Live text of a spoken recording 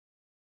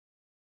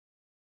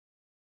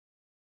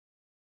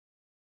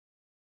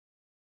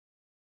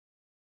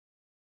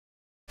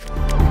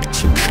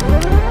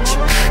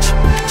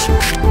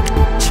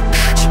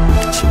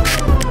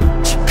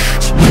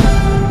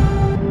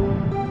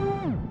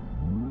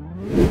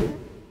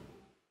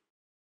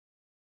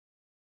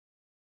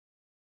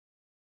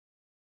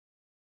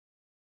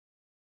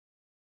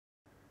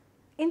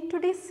In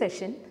today's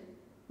session,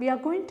 we are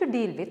going to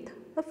deal with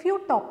a few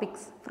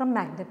topics from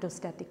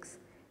magnetostatics,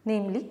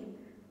 namely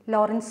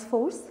Lorentz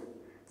force,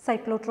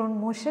 cyclotron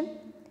motion,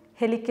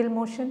 helical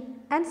motion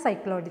and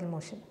cycloidal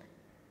motion.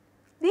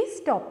 These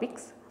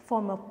topics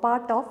form a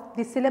part of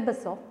the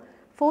syllabus of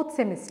 4th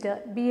semester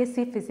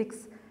B.Sc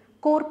Physics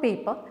core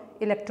paper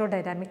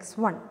Electrodynamics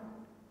 1.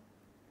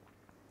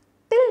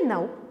 Till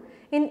now,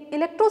 in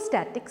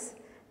electrostatics,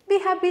 we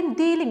have been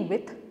dealing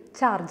with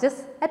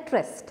charges at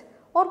rest,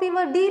 or we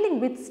were dealing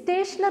with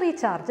stationary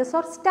charges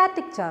or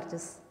static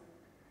charges.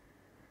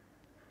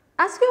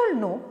 As you all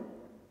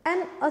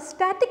know, a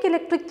static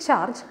electric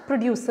charge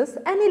produces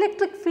an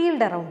electric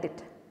field around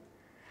it,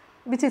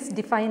 which is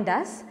defined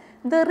as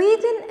the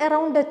region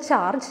around a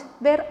charge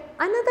where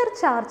another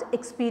charge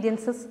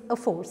experiences a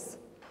force.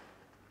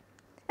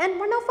 And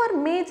one of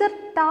our major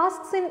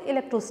tasks in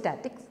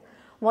electrostatics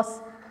was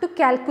to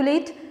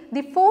calculate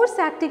the force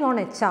acting on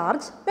a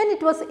charge when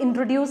it was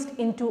introduced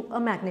into a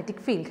magnetic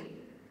field.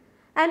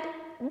 And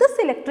this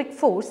electric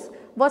force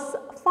was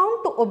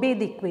found to obey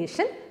the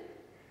equation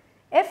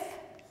F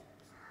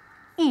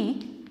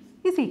E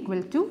is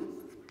equal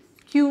to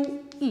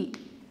Q E,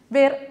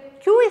 where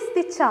Q is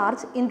the charge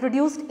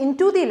introduced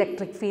into the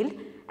electric field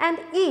and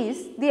E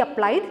is the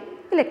applied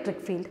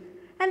electric field.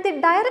 And the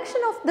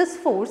direction of this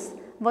force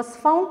was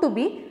found to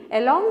be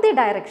along the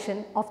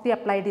direction of the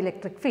applied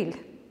electric field.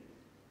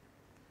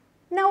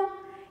 Now,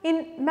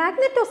 in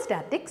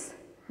magnetostatics,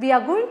 we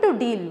are going to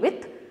deal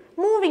with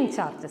moving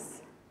charges.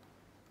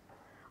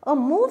 A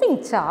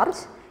moving charge,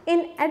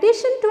 in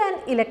addition to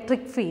an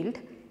electric field,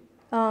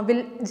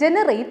 will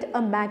generate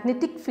a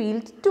magnetic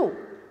field too.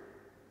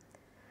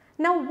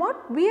 Now,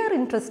 what we are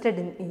interested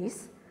in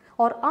is,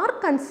 or our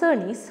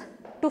concern is,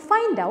 to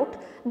find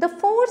out the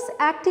force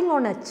acting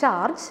on a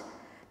charge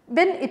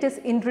when it is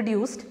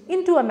introduced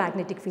into a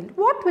magnetic field.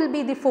 What will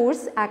be the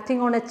force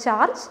acting on a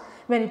charge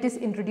when it is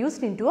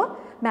introduced into a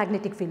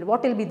magnetic field?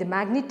 What will be the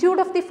magnitude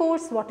of the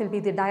force? What will be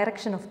the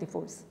direction of the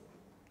force?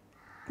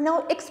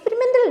 Now,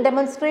 experimental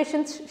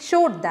demonstrations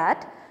showed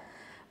that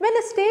when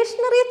a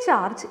stationary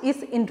charge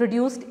is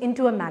introduced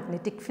into a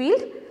magnetic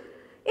field,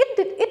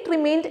 it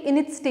remained in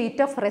its state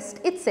of rest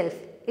itself.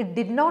 It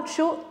did not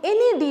show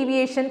any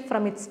deviation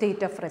from its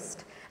state of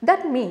rest.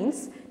 That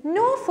means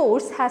no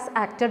force has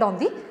acted on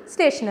the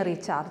stationary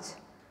charge.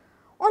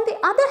 On the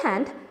other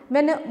hand,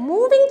 when a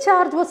moving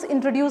charge was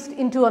introduced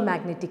into a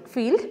magnetic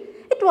field,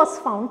 it was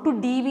found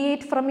to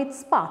deviate from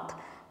its path.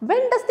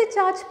 When does the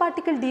charged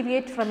particle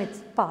deviate from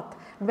its path?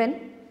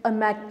 When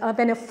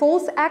a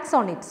force acts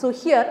on it. So,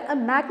 here a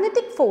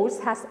magnetic force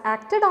has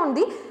acted on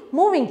the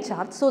moving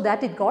charge so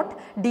that it got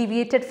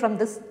deviated from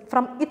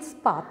its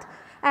path,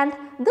 and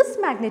this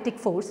magnetic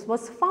force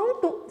was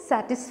found to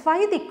satisfy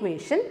the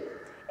equation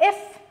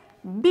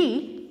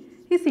FB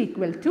is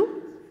equal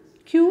to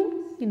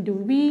Q into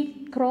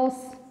V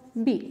cross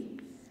B.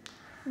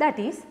 That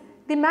is,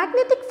 the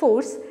magnetic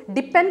force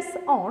depends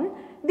on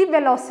the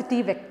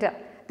velocity vector.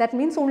 That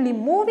means only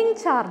moving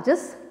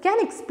charges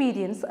can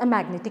experience a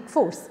magnetic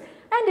force,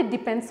 and it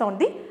depends on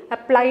the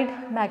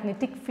applied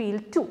magnetic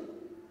field too.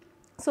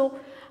 So,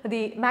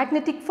 the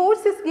magnetic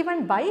force is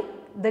given by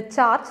the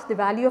charge, the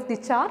value of the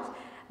charge,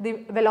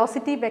 the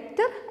velocity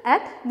vector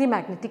at the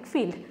magnetic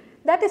field,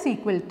 that is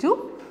equal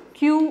to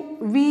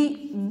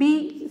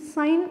QVB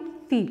sin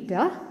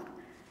theta,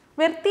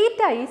 where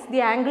theta is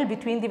the angle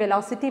between the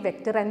velocity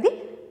vector and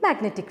the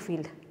magnetic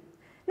field.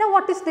 Now,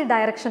 what is the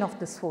direction of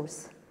this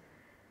force?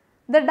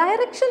 The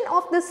direction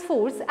of this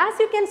force, as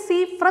you can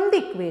see from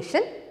the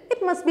equation,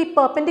 it must be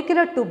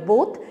perpendicular to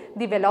both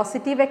the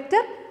velocity vector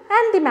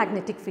and the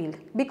magnetic field,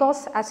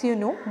 because as you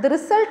know, the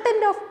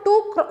resultant of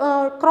two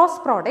cross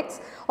products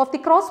of two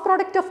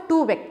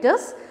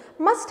vectors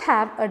must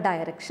have a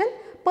direction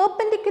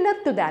perpendicular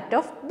to that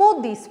of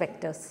both these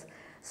vectors.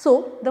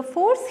 So, the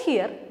force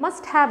here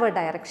must have a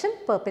direction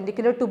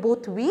perpendicular to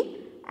both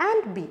V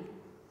and B,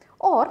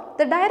 or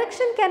the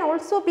direction can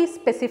also be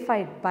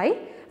specified by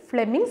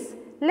Fleming's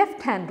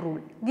left hand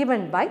rule,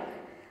 given by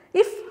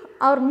if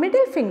our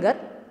middle finger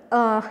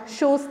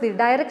shows the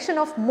direction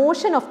of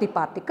motion of the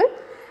particle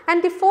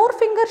and the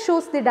forefinger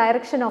shows the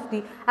direction of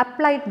the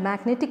applied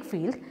magnetic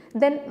field,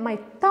 then my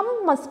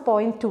thumb must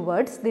point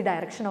towards the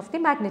direction of the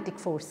magnetic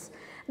force.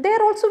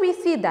 There also we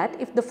see that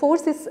if the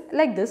force is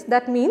like this,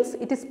 that means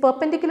it is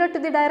perpendicular to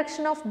the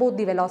direction of both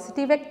the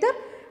velocity vector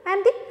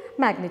and the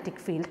magnetic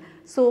field.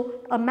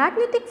 So, a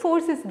magnetic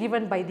force is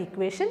given by the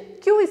equation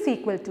Q is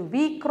equal to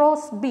V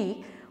cross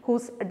B,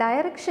 whose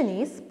direction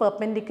is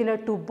perpendicular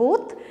to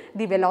both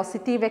the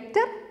velocity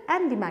vector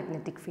and the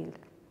magnetic field.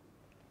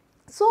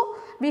 So,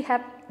 we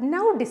have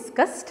now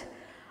discussed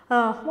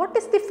what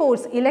is the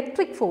force,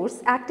 electric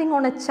force acting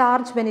on a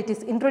charge when it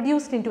is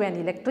introduced into an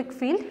electric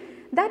field.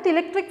 That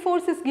electric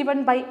force is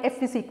given by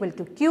F is equal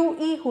to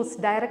QE, whose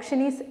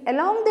direction is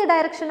along the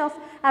direction of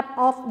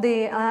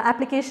the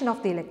application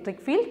of the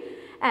electric field,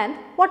 And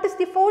what is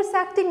the force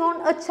acting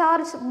on a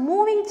charge,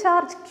 moving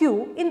charge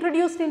q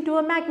introduced into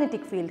a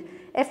magnetic field?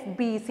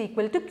 Fb is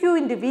equal to q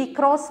into v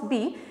cross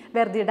b,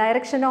 where the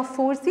direction of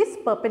force is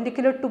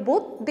perpendicular to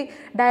both the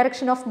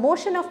direction of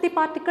motion of the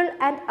particle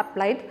and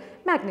applied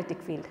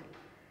magnetic field.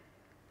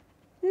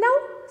 Now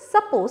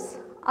suppose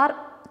our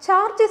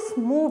charge is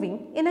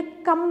moving in a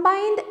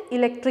combined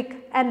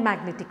electric and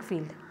magnetic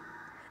field.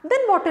 Then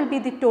what will be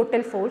the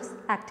total force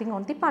acting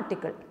on the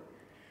particle?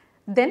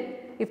 Then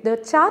if the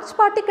charged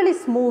particle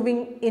is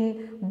moving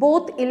in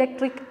both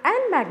electric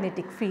and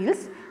magnetic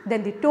fields,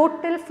 then the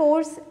total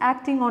force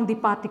acting on the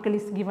particle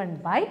is given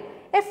by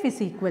F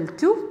is equal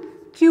to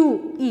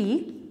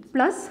QE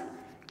plus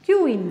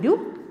Q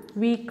into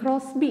V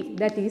cross B,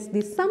 that is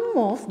the sum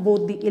of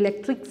both the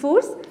electric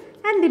force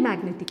and the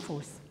magnetic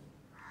force.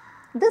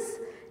 This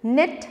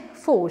net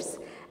force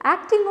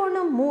acting on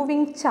a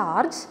moving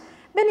charge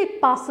when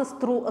it passes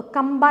through a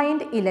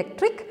combined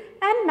electric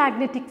and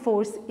magnetic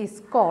force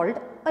is called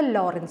a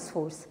Lorentz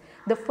force,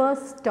 the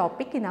first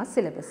topic in our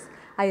syllabus.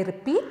 I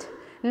repeat,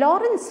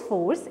 Lorentz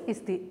force is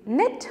the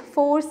net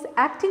force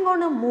acting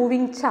on a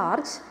moving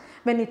charge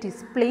when it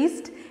is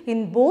placed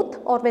in both,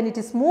 or when it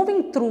is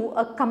moving through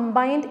a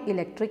combined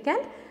electric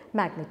and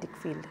magnetic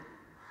field.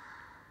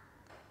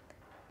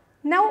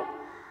 Now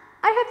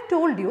I have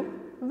told you,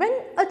 when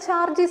a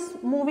charge is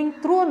moving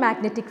through a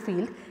magnetic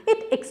field,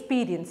 it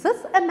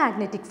experiences a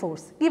magnetic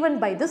force given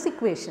by this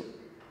equation.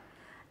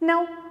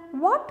 Now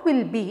what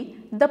will be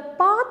the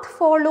path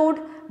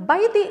followed by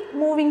the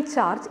moving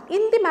charge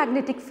in the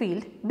magnetic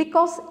field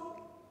because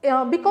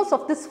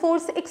of this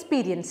force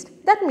experienced?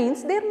 That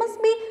means there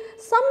must be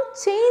some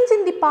change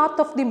in the path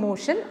of the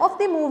motion of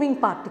the moving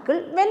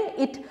particle when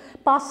it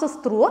passes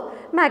through a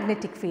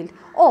magnetic field.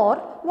 Or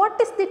what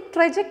is the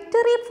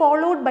trajectory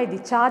followed by the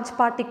charged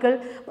particle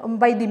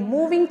by the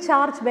moving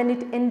charge when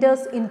it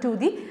enters into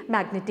the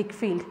magnetic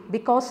field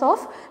because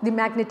of the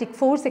magnetic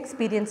force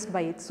experienced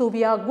by it. So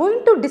we are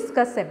going to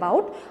discuss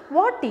about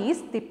what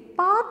is the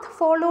path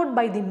followed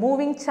by the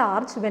moving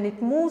charge when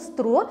it moves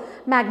through a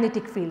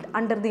magnetic field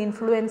under the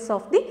influence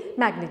of the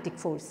magnetic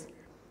force.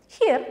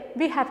 Here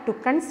we have to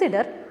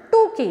consider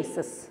two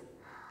cases.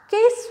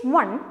 Case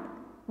 1,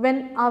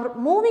 when our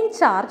moving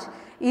charge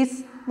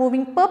is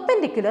moving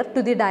perpendicular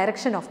to the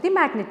direction of the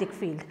magnetic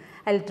field.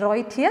 I will draw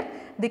it here.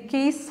 The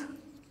case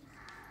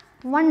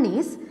 1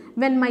 is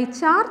when my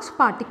charge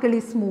particle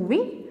is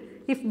moving.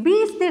 If B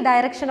is the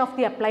direction of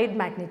the applied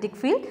magnetic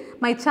field,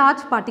 my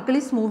charge particle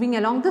is moving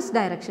along this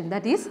direction,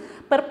 that is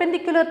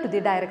perpendicular to the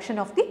direction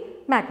of the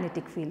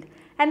magnetic field.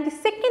 And the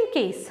second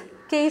case,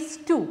 case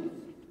 2,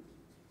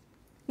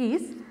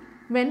 is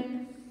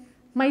when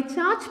my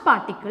charge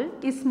particle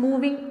is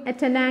moving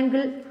at an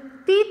angle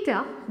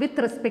theta with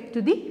respect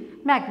to the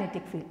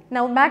magnetic field.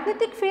 Now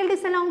magnetic field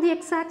is along the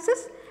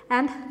x-axis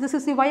and this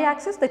is the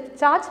y-axis. The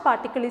charge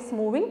particle is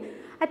moving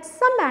at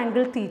some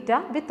angle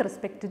theta with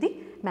respect to the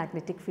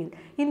magnetic field.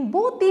 In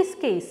both these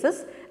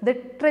cases, the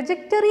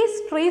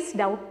trajectories traced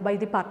out by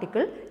the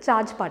particle,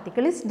 charge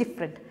particle, is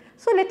different.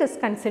 So let us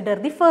consider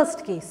the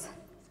first case.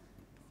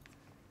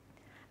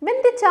 When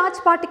the charge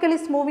particle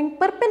is moving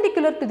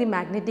perpendicular to the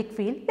magnetic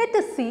field, let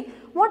us see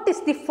what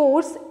is the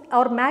force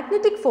or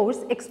magnetic force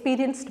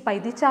experienced by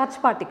the charge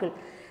particle.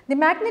 The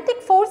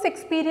magnetic force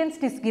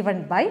experienced is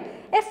given by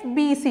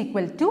Fb is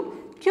equal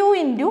to Q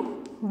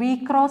into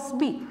V cross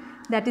B,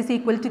 that is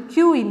equal to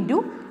Q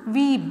into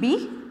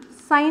Vb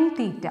sin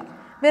theta,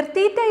 where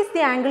theta is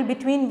the angle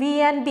between V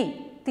and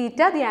B.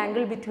 Theta, the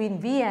angle between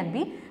V and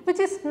B, which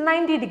is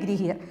 90 degree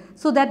here.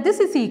 So that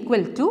this is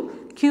equal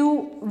to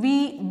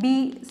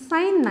QVB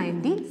sin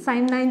 90,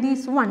 sin 90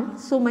 is 1.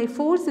 So my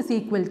force is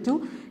equal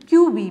to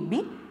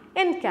QVB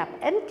n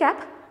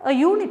cap, a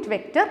unit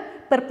vector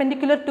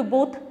perpendicular to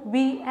both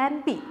V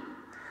and B.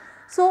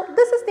 So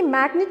this is the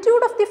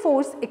magnitude of the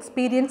force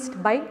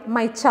experienced by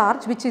my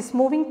charge which is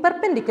moving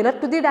perpendicular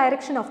to the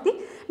direction of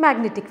the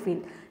magnetic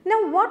field.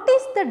 Now what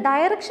is the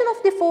direction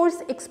of the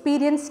force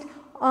experienced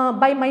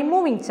by my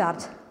moving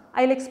charge?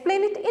 I will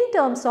explain it in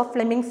terms of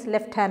Fleming's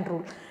left hand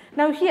rule.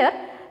 Now here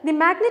the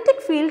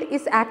magnetic field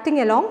is acting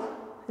along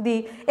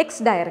the x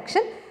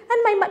direction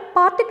and my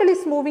particle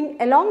is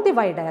moving along the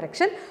y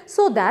direction,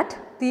 so that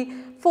the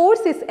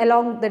force is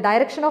along the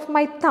direction of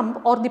my thumb,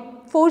 or the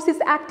force is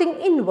acting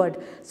inward.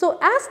 So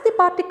as the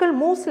particle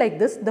moves like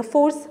this, the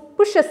force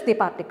pushes the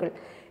particle.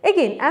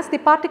 Again, as the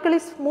particle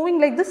is moving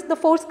like this, the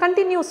force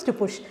continues to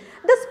push.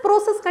 This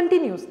process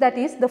continues, that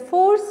is, the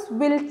force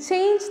will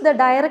change the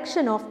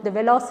direction of the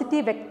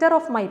velocity vector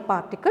of my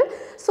particle,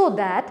 so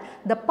that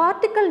the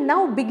particle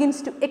now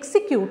begins to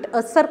execute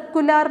a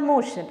circular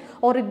motion,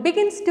 or it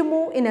begins to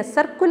move in a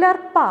circular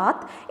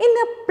path in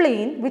a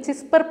plane which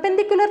is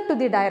perpendicular to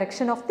the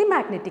direction of the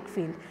magnetic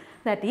field.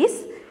 That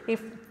is,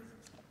 if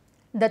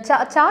the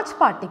charged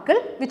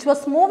particle which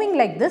was moving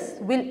like this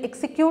will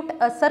execute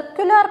a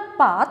circular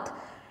path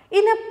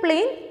in a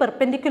plane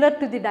perpendicular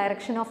to the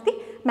direction of the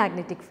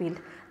magnetic field.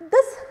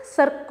 this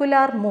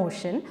circular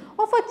motion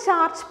of a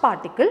charged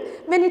particle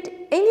when it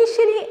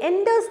initially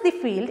enters the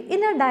field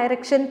in a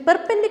direction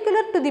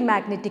perpendicular to the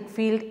magnetic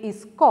field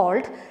is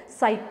called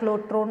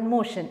cyclotron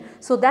motion.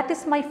 So, that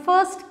is my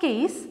first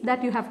case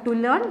that you have to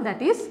learn,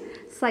 that is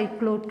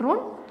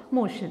cyclotron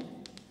motion.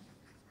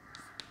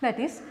 That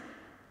is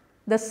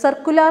the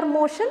circular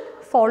motion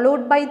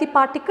followed by the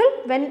particle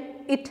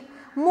when it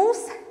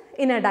moves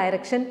in a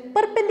direction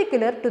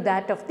perpendicular to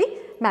that of the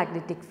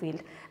magnetic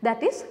field,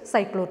 that is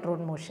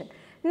cyclotron motion.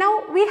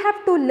 Now, we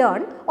have to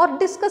learn or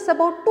discuss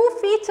about two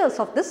features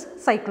of this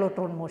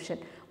cyclotron motion.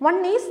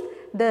 One is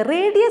the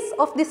radius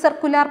of the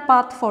circular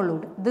path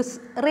followed, this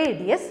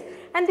radius,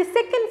 and the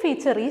second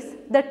feature is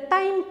the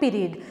time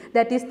period,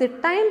 that is the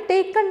time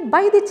taken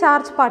by the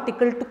charged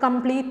particle to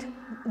complete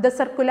the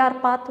circular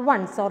path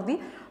once, or the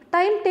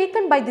time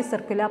taken by the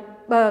circular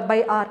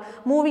by our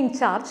moving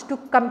charge to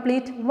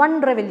complete one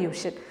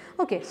revolution.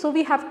 Okay, so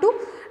we have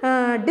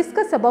to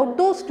discuss about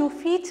those two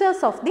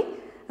features of the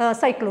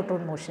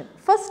cyclotron motion.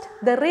 First,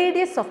 the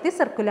radius of the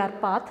circular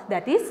path,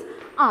 that is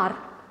r.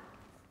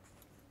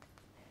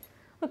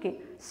 Okay,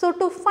 so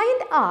to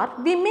find r,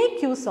 we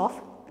make use of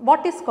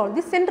what is called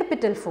the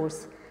centripetal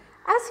force.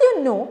 As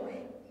you know,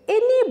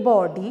 any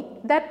body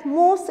that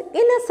moves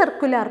in a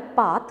circular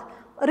path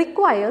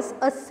requires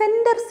a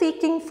center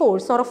seeking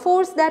force, or a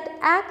force that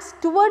acts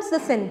towards the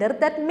center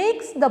that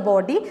makes the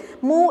body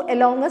move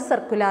along a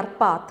circular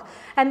path,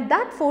 and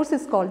that force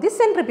is called the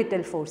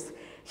centripetal force.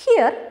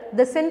 Here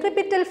the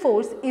centripetal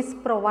force is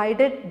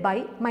provided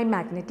by my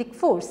magnetic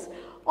force,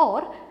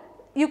 or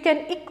you can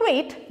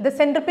equate the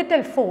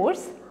centripetal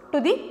force to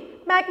the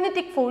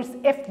magnetic force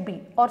Fb,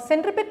 or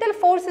centripetal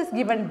force is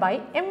given by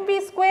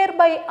mv square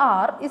by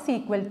r is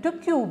equal to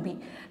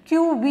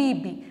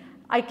qvb.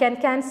 I can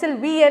cancel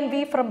v and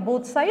v from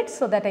both sides,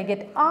 so that I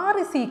get r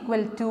is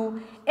equal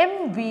to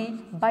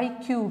mv by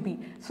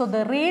qb. So,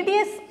 the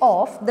radius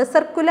of the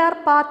circular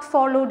path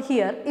followed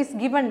here is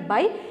given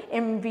by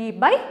mv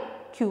by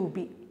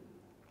qb.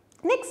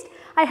 Next,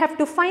 I have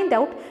to find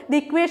out the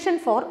equation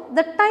for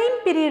the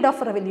time period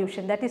of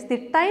revolution, that is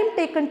the time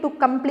taken to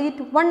complete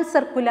one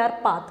circular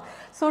path.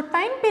 So,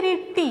 time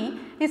period t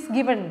is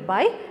given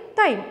by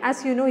time,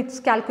 as you know, it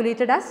is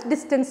calculated as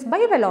distance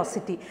by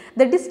velocity.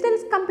 The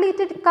distance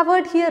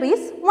covered here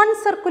is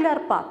one circular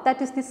path,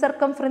 that is the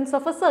circumference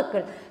of a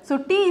circle. So,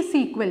 t is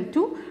equal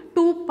to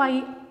 2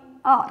 pi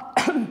r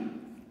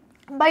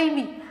by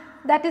v,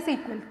 that is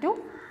equal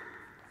to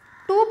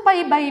 2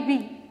 pi by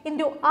v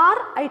into r.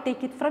 I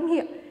take it from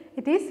here,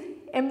 it is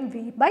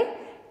mv by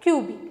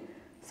qb.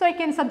 So, I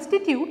can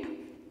substitute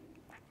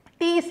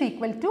t is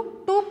equal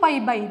to 2 pi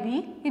by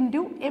v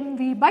into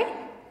mv by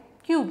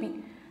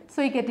qb.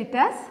 So, you get it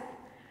as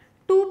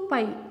 2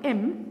 pi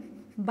m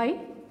by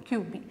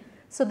qb.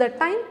 So, the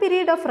time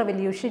period of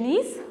revolution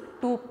is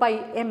 2 pi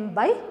m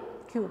by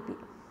qb.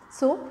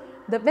 So,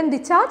 when the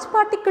charged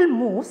particle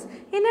moves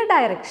in a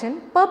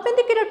direction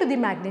perpendicular to the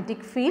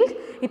magnetic field,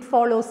 it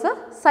follows a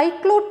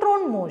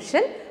cyclotron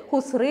motion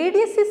whose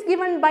radius is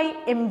given by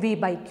mv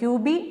by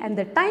qb and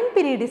the time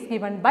period is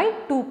given by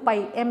 2 pi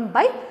m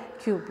by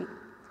qb.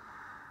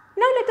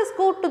 Now, let us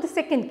go to the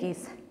second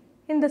case.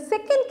 In the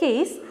second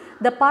case,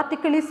 the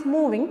particle is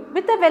moving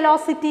with a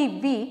velocity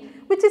v,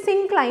 which is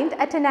inclined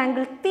at an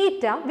angle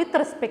theta with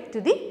respect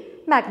to the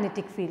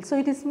magnetic field. So,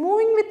 it is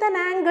moving with an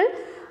angle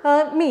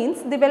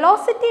means the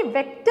velocity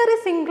vector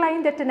is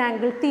inclined at an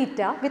angle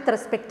theta with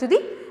respect to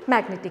the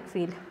magnetic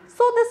field.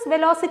 So, this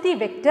velocity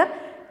vector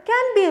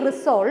can be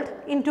resolved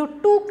into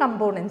two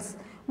components.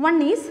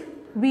 One is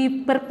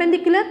v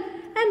perpendicular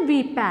and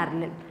v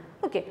parallel.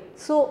 Okay.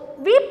 So,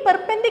 v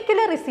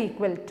perpendicular is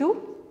equal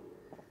to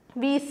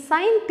v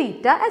sin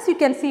theta, as you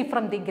can see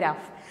from the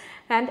graph,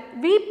 and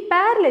v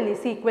parallel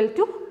is equal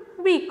to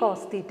v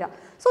cos theta.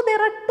 So,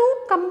 there are two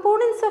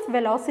components of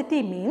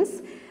velocity,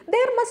 means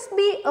there must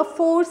be a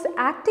force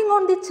acting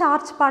on the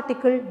charged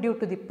particle due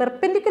to the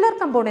perpendicular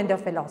component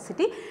of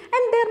velocity,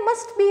 and there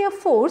must be a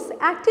force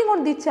acting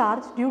on the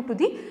charge due to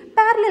the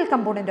parallel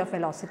component of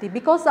velocity,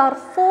 because our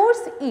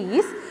force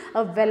is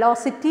a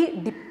velocity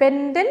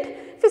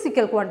dependent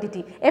physical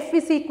quantity. F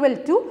is equal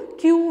to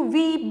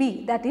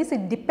qvb, that is,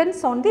 it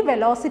depends on the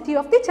velocity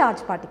of the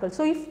charged particle.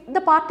 So, if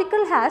the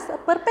particle has a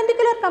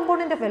perpendicular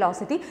component of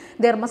velocity,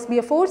 there must be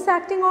a force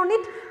acting on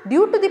it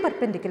due to the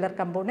perpendicular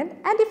component,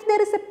 and if there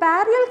is a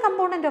parallel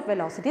component of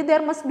velocity,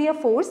 there must be a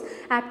force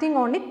acting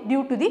on it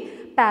due to the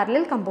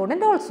parallel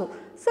component also.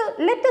 So,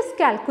 let us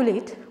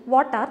calculate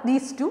what are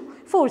these two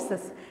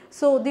forces.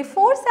 So, the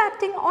force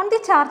acting on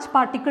the charged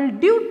particle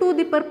due to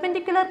the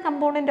perpendicular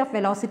component of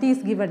velocity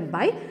is given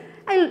by,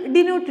 I will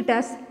denote it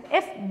as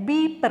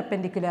Fb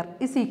perpendicular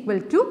is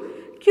equal to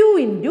Q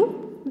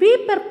into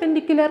V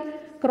perpendicular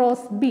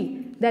cross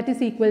B, that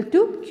is equal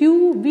to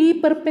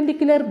QV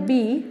perpendicular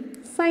B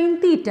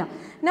sin theta.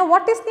 Now,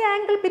 what is the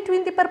angle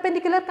between the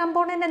perpendicular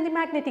component and the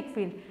magnetic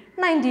field?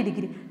 90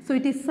 degree. So,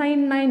 it is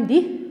sin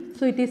 90.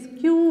 So, it is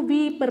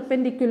QV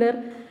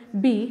perpendicular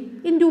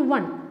B into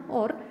 1,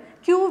 or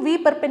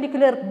QV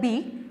perpendicular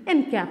B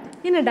n cap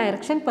in a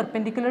direction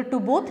perpendicular to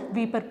both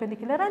V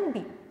perpendicular and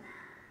B.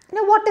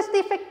 Now what is the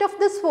effect of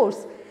this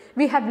force?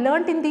 We have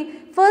learnt in the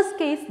first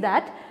case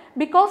that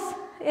because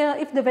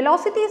if the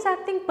velocity is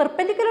acting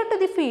perpendicular to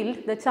the field,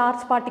 the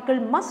charged particle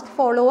must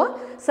follow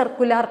a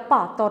circular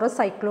path or a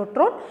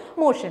cyclotron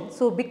motion.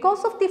 So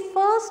because of the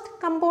first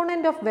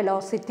component of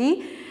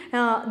velocity,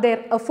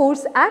 a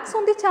force acts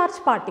on the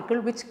charged particle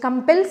which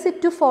compels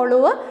it to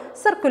follow a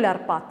circular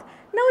path.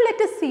 Now let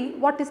us see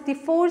what is the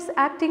force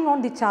acting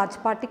on the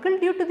charged particle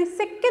due to the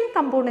second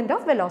component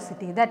of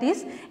velocity, that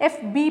is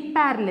Fb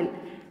parallel.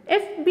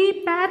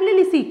 Fb parallel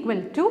is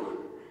equal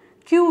to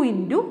Q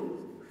into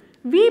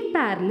V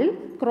parallel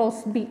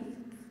cross B.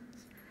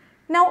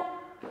 Now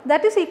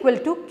that is equal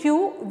to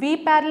Q V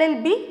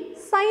parallel B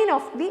sine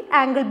of the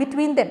angle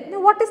between them.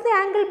 Now what is the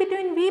angle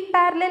between V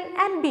parallel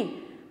and B?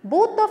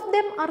 Both of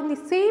them are in the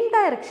same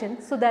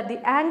direction, so that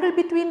the angle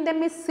between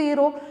them is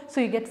 0.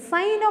 So you get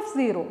sine of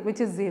 0, which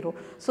is 0.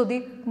 So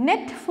the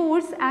net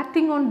force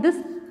acting on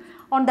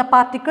the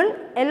particle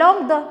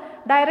along the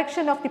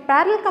direction of the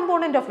parallel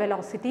component of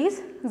velocity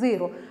is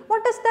 0.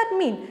 What does that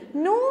mean?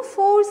 No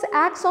force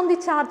acts on the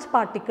charged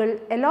particle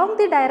along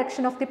the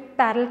direction of the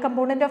parallel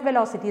component of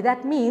velocity.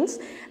 That means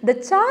the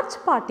charged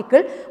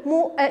particle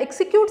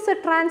executes a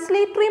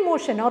translatory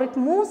motion, or it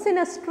moves in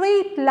a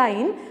straight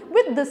line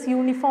with this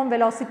uniform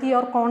velocity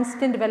or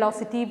constant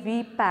velocity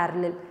V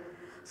parallel.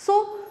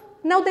 So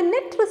now the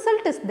net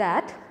result is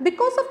that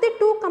because of the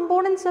two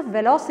components of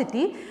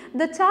velocity,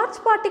 the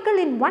charged particle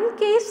in one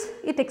case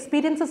it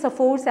experiences a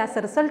force as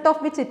a result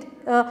of which it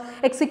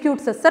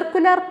executes a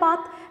circular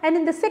path, and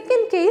in the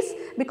second case,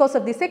 because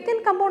of the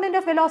second component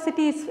of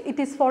velocity, it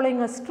is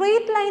following a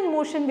straight line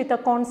motion with a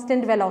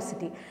constant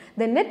velocity.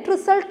 The net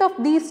result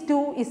of these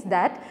two is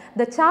that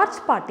the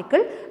charged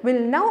particle will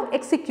now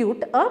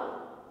execute a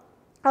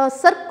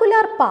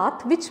circular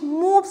path which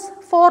moves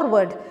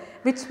forward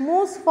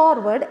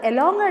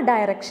along a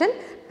direction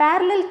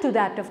parallel to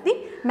that of the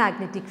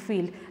magnetic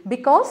field.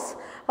 Because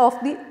of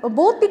the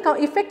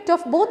effect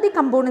of both the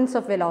components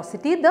of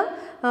velocity, the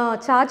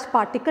charged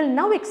particle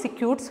now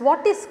executes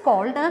what is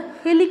called a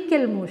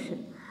helical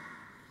motion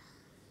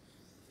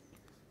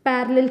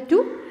parallel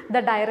to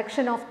the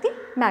direction of the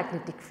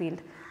magnetic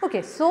field.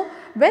 Okay, so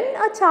when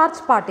a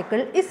charged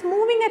particle is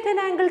moving at an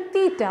angle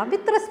theta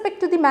with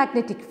respect to the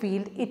magnetic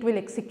field, it will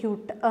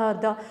execute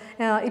a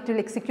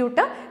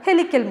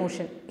helical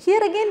motion.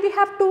 Here again we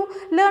have to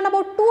learn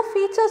about two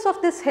features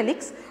of this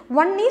helix.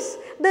 One is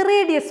the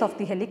radius of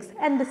the helix,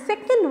 and the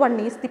second one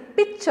is the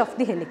pitch of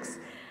the helix.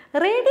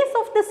 Radius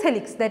of this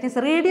helix, that is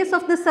radius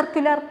of the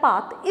circular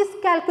path, is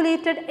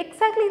calculated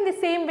exactly in the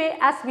same way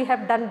as we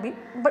have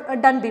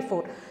done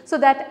before. So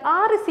that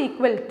R is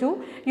equal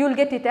to, you will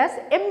get it as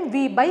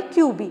mv by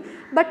qb.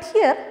 But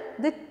here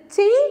the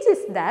change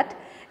is that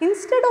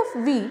instead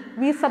of v,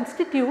 we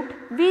substitute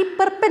v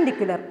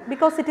perpendicular,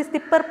 because it is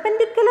the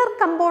perpendicular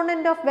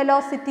component of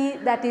velocity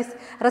that is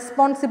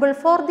responsible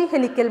for the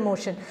helical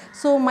motion.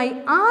 So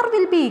my R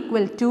will be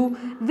equal to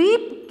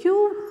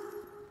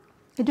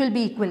it will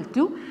be equal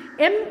to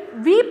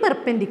mv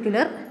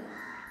perpendicular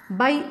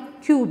by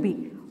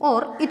qb,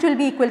 or it will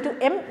be equal to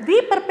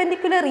mv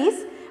perpendicular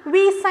is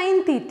v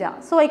sin theta.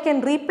 So I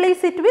can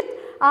replace it with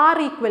R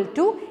equal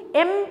to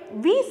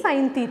mv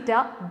sin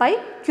theta by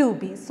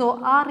qb. So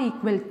R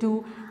equal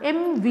to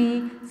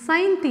mv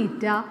sin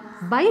theta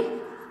by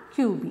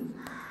qb.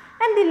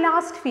 And the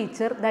last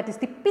feature, that is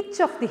the pitch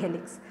of the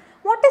helix.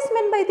 What is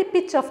meant by the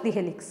pitch of the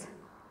helix?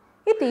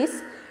 It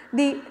is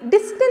the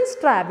distance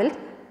travelled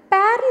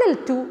parallel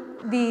to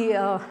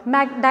the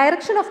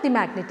direction of the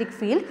magnetic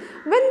field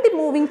when the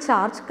moving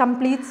charge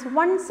completes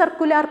one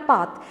circular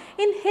path.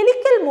 In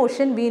helical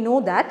motion, we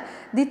know that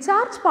the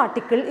charged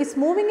particle is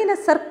moving in a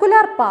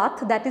circular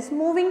path, that is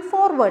moving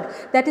forward,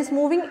 that is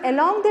moving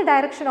along the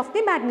direction of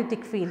the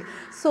magnetic field.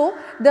 So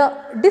the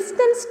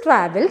distance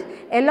travelled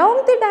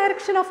along the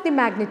direction of the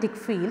magnetic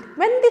field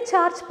when the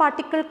charged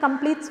particle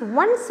completes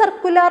one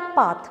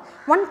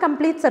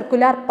complete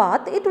circular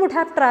path, it would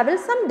have travelled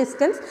some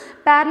distance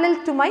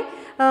parallel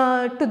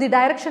to the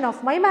direction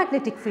of my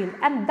magnetic field,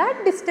 and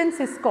that distance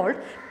is called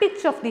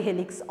pitch of the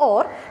helix,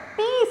 or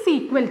P is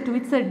equal to,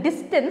 it is a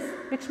distance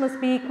which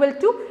must be equal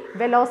to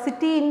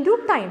velocity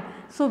into time.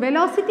 So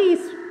velocity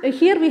is,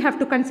 here we have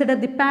to consider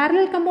the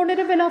parallel component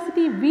of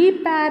velocity,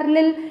 v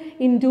parallel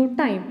into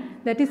time,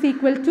 that is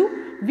equal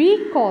to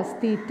v cos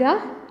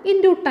theta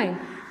into time.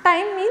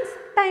 Time means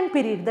time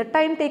period, the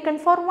time taken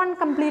for one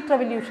complete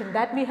revolution,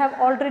 that we have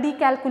already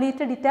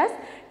calculated it as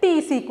t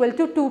is equal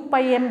to 2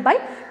 pi m by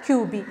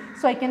qb.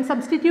 So I can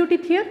substitute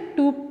it here,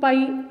 2 pi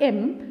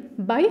m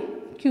by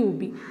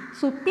qb.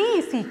 So P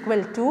is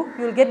equal to,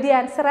 you will get the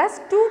answer as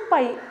 2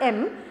 pi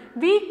m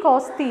v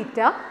cos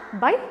theta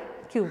by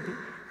qb.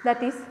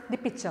 That is the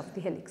pitch of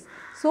the helix.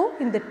 So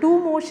in the two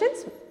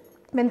motions,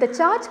 when the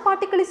charged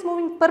particle is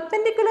moving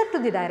perpendicular to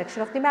the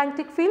direction of the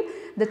magnetic field,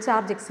 the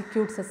charge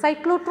executes a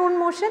cyclotron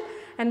motion,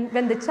 and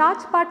when the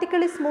charged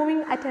particle is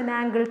moving at an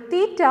angle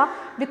theta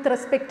with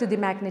respect to the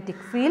magnetic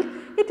field,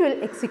 it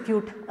will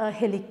execute a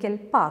helical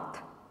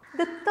path.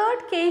 The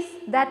third case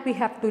that we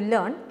have to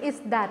learn is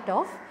that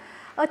of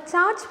a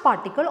charged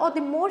particle or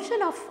the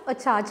motion of a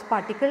charged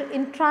particle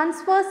in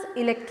transverse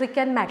electric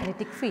and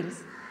magnetic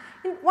fields.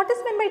 What is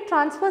meant by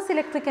transverse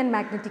electric and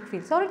magnetic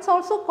fields, or it is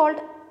also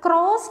called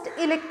crossed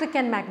electric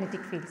and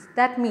magnetic fields.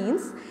 That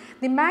means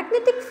the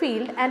magnetic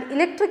field and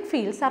electric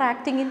fields are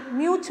acting in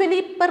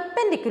mutually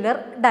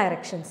perpendicular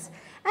directions,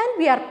 and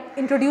we are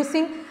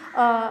introducing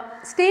a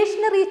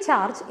stationary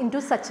charge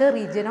into such a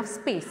region of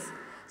space.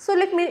 So,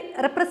 let me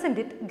represent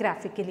it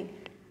graphically,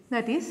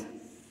 that is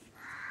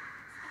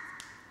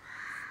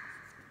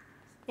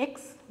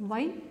x,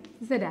 y,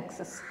 z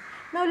axis.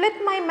 Now, let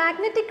my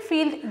magnetic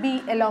field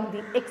be along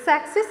the x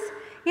axis,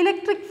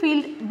 electric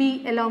field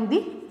be along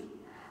the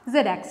z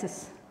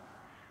axis,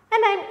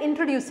 and I am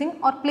introducing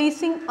or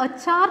placing a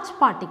charged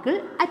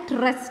particle at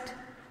rest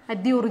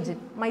at the origin.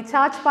 My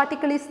charged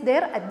particle is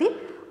there at the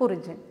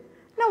origin.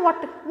 Now,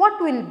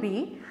 what will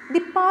be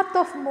the path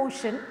of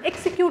motion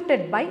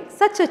executed by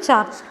such a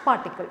charged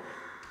particle?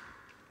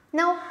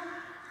 Now,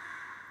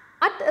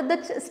 at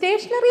the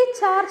stationary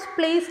charge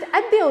placed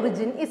at the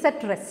origin is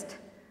at rest.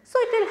 So,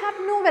 it will have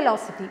no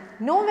velocity.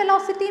 No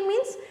velocity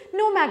means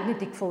no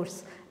magnetic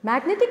force.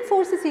 Magnetic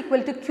force is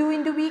equal to Q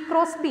into V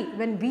cross B.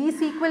 When V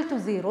is equal to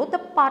 0, the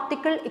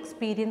particle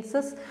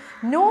experiences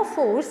no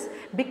force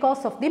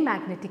because of the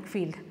magnetic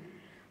field.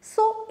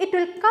 So, it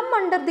will come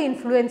under the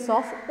influence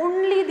of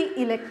only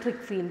the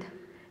electric field.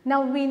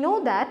 Now, we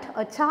know that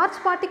a charged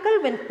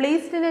particle when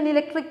placed in an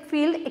electric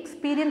field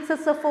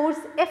experiences a force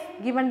F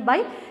given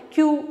by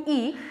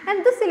QE,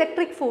 and this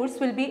electric force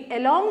will be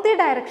along the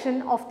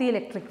direction of the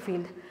electric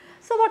field.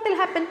 So, what will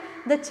happen?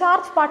 The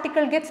charged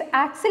particle gets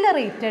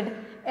accelerated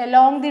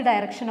along the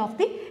direction of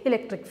the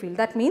electric field.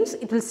 That means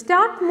it will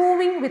start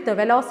moving with a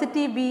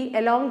velocity v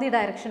along the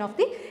direction of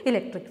the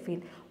electric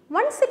field.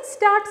 Once it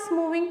starts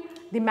moving,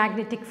 the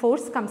magnetic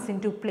force comes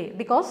into play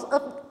because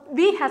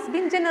V has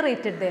been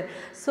generated there.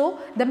 So,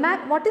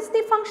 what is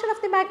the function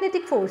of the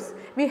magnetic force?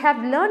 We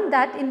have learned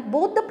that in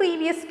both the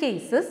previous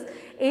cases,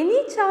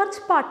 any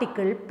charged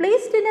particle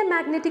placed in a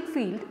magnetic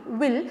field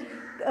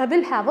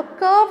will have a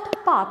curved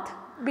path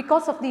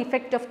because of the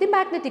effect of the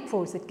magnetic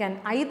force. It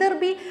can either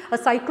be a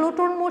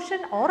cyclotron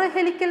motion or a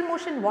helical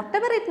motion,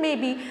 whatever it may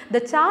be, the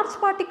charged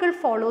particle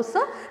follows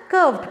a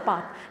curved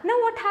path. Now,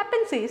 what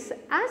happens is,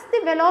 as the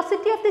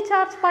velocity of the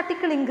charged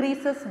particle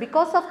increases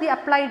because of the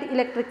applied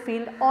electric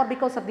field or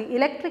because of the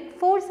electric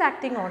force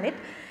acting on it,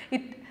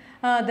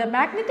 the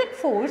magnetic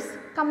force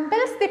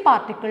compels the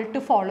particle to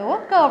follow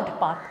a curved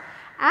path.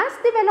 As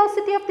the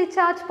velocity of the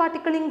charged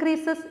particle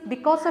increases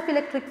because of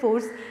electric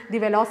force, the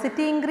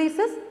velocity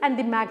increases and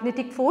the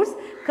magnetic force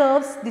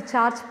curves the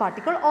charged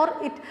particle, or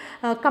it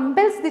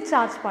compels the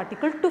charged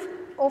particle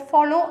to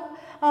follow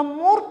a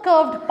more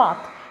curved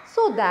path,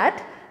 so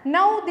that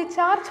now the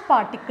charged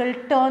particle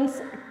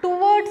turns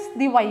towards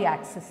the y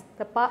axis.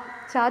 The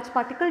charged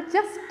particle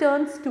just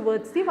turns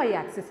towards the y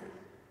axis.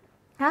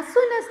 As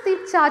soon as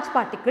the charged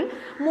particle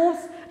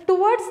moves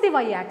towards the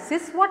y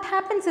axis, what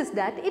happens is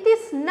that it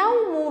is now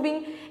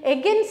moving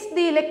against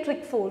the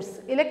electric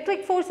force.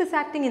 Electric force is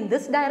acting in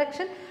this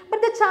direction,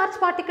 but the charged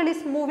particle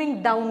is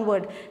moving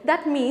downward.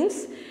 That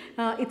means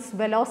its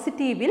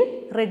velocity will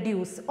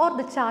reduce, or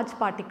the charged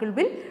particle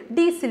will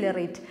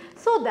decelerate,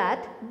 so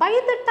that by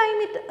the time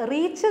it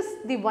reaches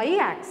the y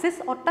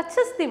axis or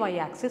touches the y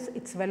axis,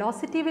 its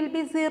velocity will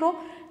be 0.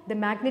 The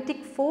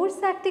magnetic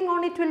force acting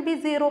on it will be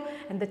 0,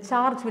 and the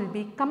charge will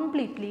be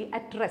completely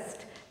at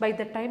rest by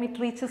the time it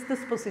reaches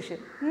this position.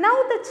 Now,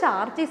 the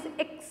charge is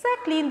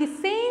exactly in the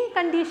same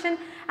condition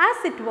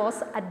as it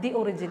was at the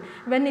origin,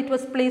 when it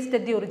was placed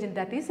at the origin,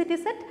 that is, it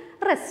is at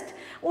rest.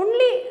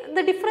 Only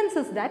the difference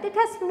is that it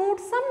has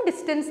moved some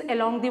distance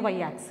along the y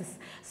axis.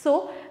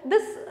 So,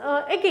 this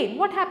again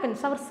what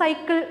happens, our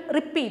cycle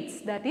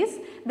repeats, that is,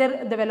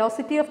 the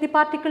velocity of the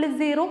particle is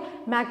 0,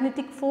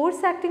 magnetic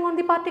force acting on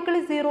the particle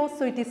is 0.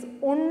 So, it is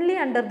only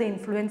under the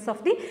influence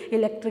of the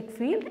electric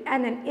field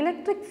and an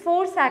electric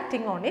force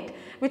acting on it,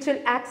 which will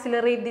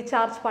accelerate the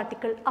charged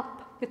particle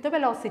up with the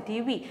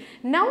velocity v.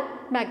 Now,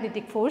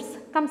 magnetic force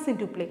comes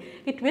into play.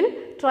 It will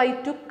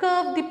try to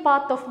curve the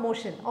path of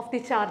motion of the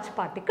charged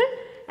particle,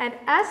 and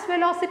as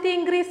velocity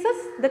increases,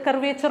 the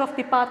curvature of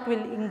the path will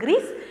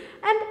increase,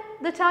 and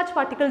the charged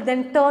particle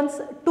then turns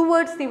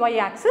towards the y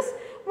axis.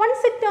 Once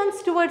it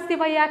turns towards the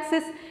y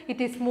axis,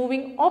 it is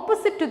moving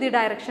opposite to the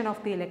direction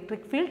of the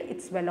electric field.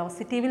 Its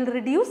velocity will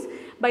reduce.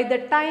 By the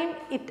time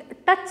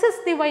it touches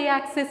the y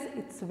axis,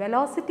 its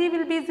velocity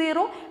will be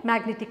 0,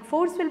 magnetic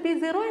force will be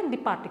 0, and the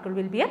particle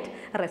will be at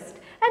rest.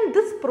 And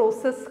this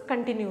process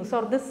continues,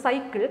 or this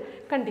cycle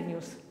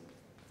continues.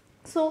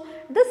 So,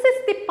 this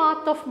is the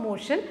path of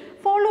motion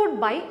followed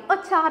by a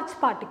charged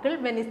particle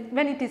when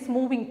it is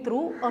moving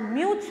through a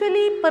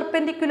mutually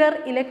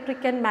perpendicular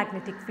electric and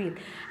magnetic field,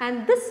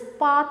 and this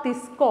path is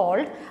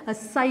called a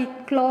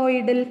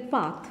cycloidal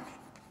path.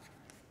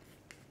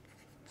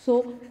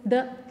 So,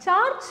 the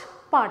charged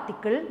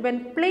particle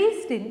when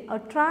placed in a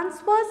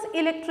transverse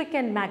electric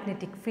and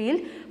magnetic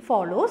field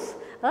follows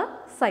a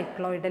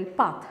cycloidal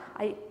path.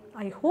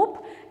 I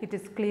hope it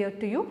is clear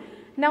to you.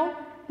 Now,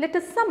 let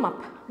us sum up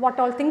what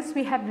all things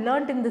we have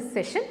learned in this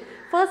session.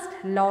 First,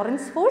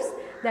 Lorentz force,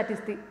 that is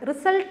the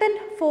resultant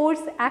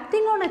force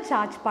acting on a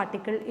charged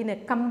particle in a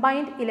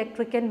combined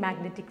electric and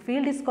magnetic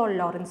field is called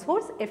Lorentz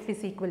force. F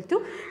is equal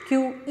to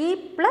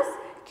QE plus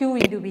Q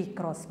into V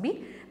cross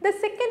B. The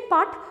second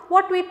part,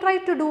 what we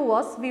tried to do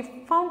was we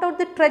found out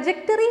the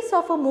trajectories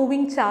of a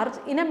moving charge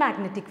in a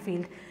magnetic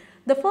field.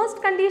 The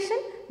first condition,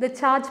 the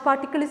charged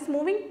particle is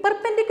moving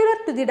perpendicular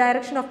to the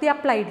direction of the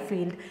applied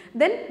field.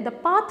 Then the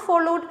path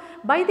followed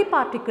by the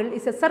particle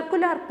is a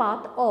circular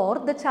path, or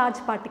the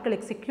charged particle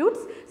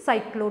executes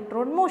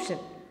cyclotron motion.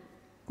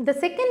 The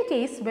second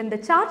case, when the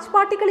charged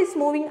particle is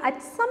moving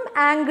at some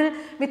angle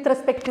with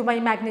respect to my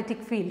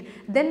magnetic field,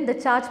 then the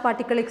charged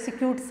particle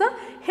executes a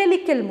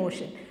helical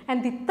motion.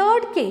 And the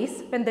third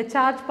case, when the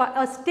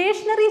a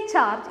stationary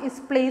charge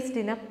is placed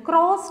in a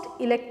crossed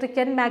electric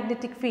and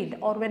magnetic field,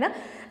 or when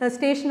a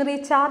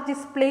stationary charge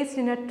is placed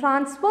in a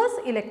transverse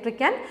electric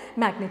and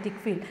magnetic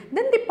field,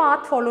 then the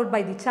path followed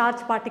by the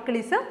charged particle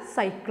is a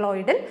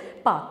cycloidal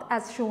path,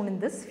 as shown in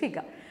this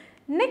figure.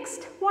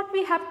 Next, what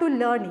we have to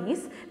learn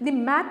is the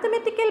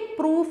mathematical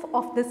proof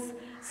of this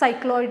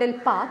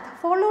cycloidal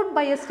path followed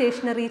by a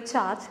stationary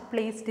charge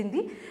placed in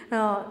the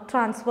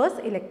transverse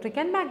electric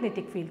and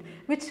magnetic field,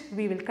 which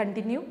we will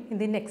continue in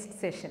the next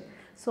session.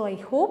 So, I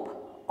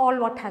hope all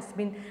what has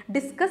been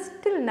discussed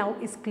till now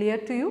is clear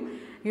to you.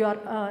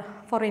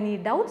 For any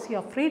doubts, you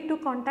are free to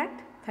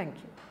contact. Thank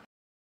you.